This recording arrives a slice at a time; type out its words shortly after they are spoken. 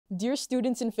Dear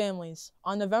students and families,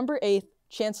 on November 8th,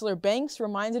 Chancellor Banks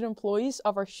reminded employees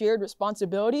of our shared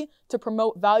responsibility to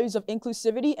promote values of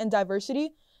inclusivity and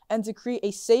diversity and to create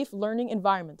a safe learning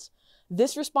environment.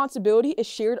 This responsibility is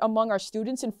shared among our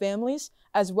students and families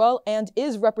as well and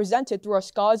is represented through our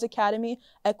Scholars Academy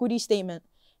equity statement.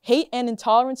 Hate and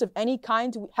intolerance of any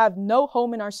kind have no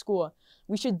home in our school.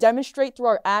 We should demonstrate through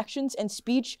our actions and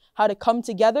speech how to come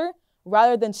together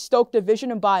rather than stoke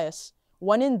division and bias.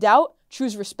 When in doubt,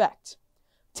 choose respect.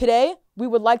 Today, we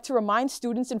would like to remind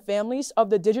students and families of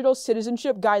the digital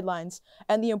citizenship guidelines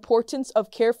and the importance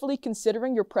of carefully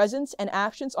considering your presence and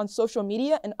actions on social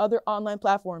media and other online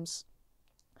platforms.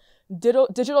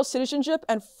 Digital citizenship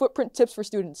and footprint tips for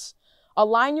students.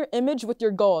 Align your image with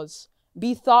your goals.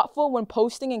 Be thoughtful when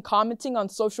posting and commenting on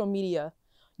social media.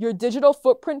 Your digital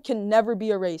footprint can never be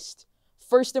erased.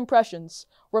 First impressions.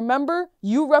 Remember,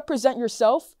 you represent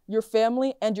yourself, your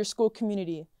family, and your school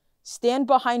community. Stand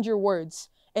behind your words.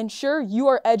 Ensure you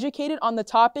are educated on the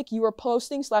topic you are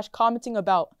posting/commenting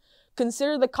about.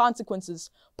 Consider the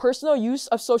consequences. Personal use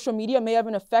of social media may have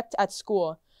an effect at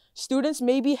school. Students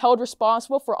may be held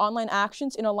responsible for online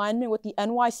actions in alignment with the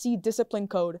NYC Discipline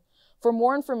Code. For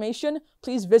more information,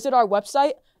 please visit our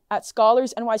website at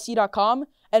scholarsnyc.com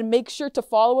and make sure to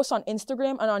follow us on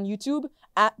Instagram and on YouTube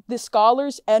at The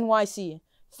Scholars NYC.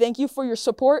 Thank you for your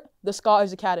support, the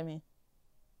Scholars Academy.